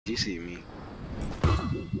You see me.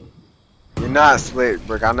 You're not slick,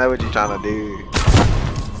 Brick. I know what you're trying to do.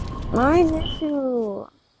 Why did you?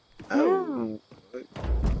 Oh.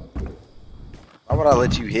 Why would I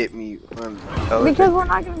let you hit me? Because we're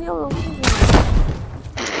not gonna be able to win.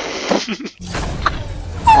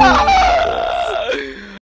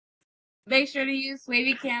 Make sure to use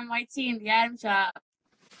SwavyCamYT in the item shop.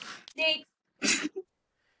 Thanks.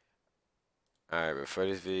 Alright, before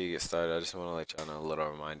this video gets started, I just want to let y'all know a little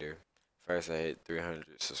reminder. First, I hit 300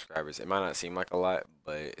 subscribers. It might not seem like a lot,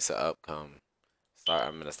 but it's an upcome.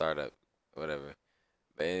 I'm gonna start up, whatever.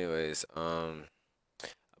 But anyways,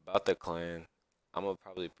 about the clan, I'm gonna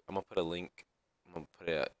put a link. I'm gonna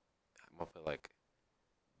put like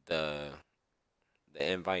the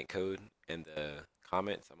invite code in the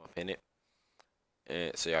comments. I'm gonna pin it,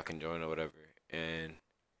 and so y'all can join or whatever. And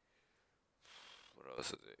what else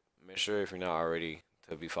is it? Make sure if you're not already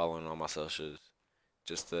to be following all my socials,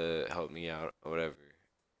 just to help me out or whatever.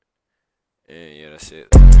 And yeah, that's it.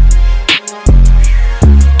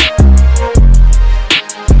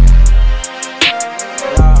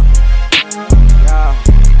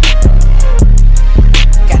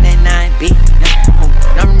 Got that 9B,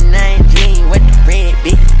 number 9G with the red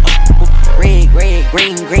B. Red,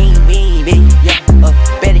 green bean B. Yeah,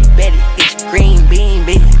 Betty, it's green bean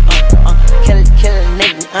B. Killer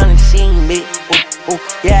nigga unseen B.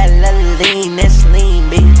 Yeah, I love lean, that's lean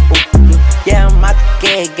B. Yeah, I'm out to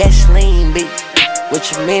get gasoline B. What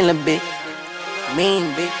you mean, little B?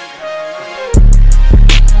 Mean B.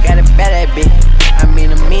 Got a bad that B. I mean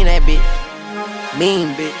that B.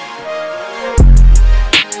 Mean B.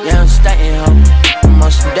 Yeah, I'm stuntin', ho. I'm on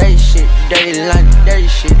some dirty shit, dirty like dirty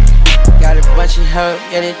shit. Got a bunch of help,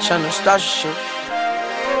 yeah, they tryna start shit.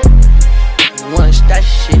 You wanna start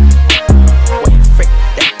shit? Wait, frick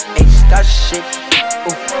that, ain't start shit.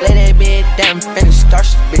 Ooh, let that bitch down, finna start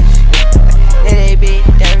shit, bitch. Let that bitch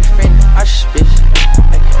down, finna arch bitch.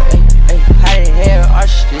 Hey, how the hell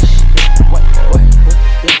arch this shit? What,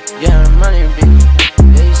 yeah, I'm running, bitch.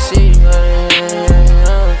 Yeah, you see,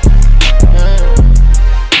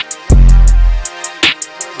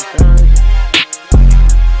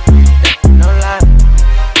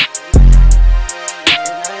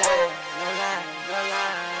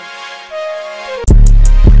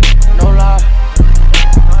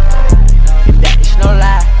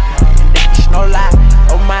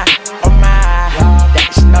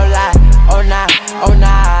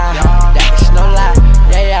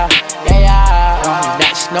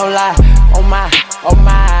 no lie, oh my,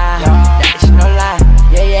 that's no lie,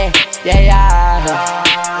 yeah.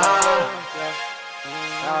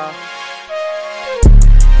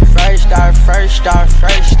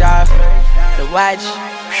 First off, the watch.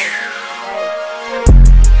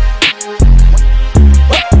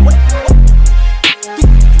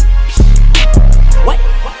 What?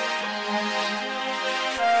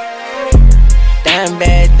 Damn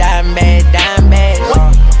bad.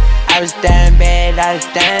 I was damn bad. I was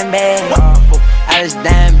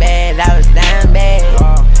damn bad.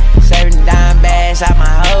 Serving dime bags out my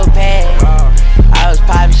whole pad. I was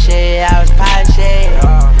poppin' shit.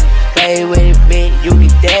 Play with it, bitch, you be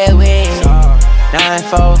dead with it.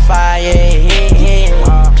 945,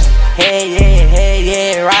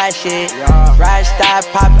 yeah, ride shit. Ride style,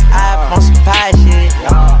 pop it up on some pie shit.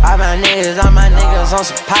 All my niggas on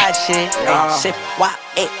some pie shit. Sip, why,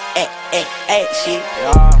 shit.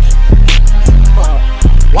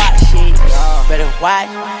 Watch shit, better watch.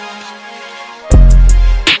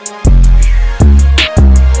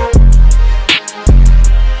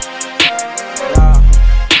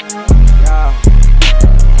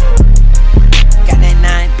 Got that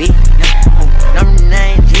 9B, number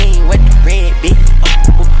 9G with the red B.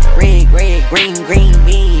 Red, green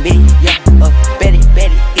bean B. Yeah, Betty,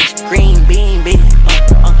 it's green bean B.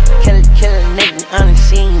 Killer nigga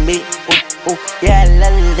unseen B. Yeah, I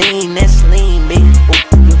love lean, that's lean B.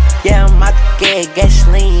 Yeah, I'm out to get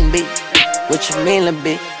gasoline B. What you mean, little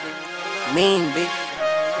B? Mean B.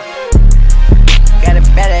 Got a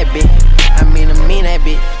bad that B. I mean that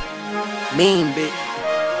B. Mean B.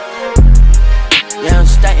 Yeah, I'm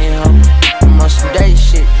stuntin', ho. I'm on some dirty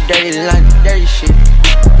shit, dirty like dirty shit.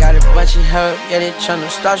 Got a bunch of help, yeah, they tryna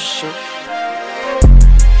start shit.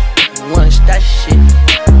 You wanna start shit?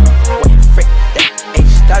 Wait, frick that, ain't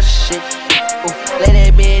start shit. Ooh, let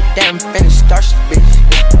that bitch down, finna start shit, bitch.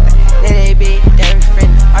 Let that bitch down,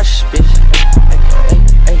 finna arch bitch.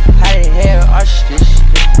 Hey, how the hell arch this shit?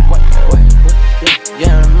 What,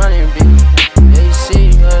 yeah, I'm running, bitch. Yeah, you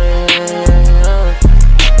see,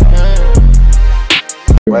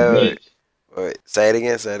 Wait. Say it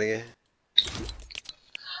again.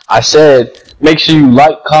 I said, make sure you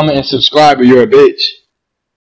like, comment, and subscribe or you're a bitch.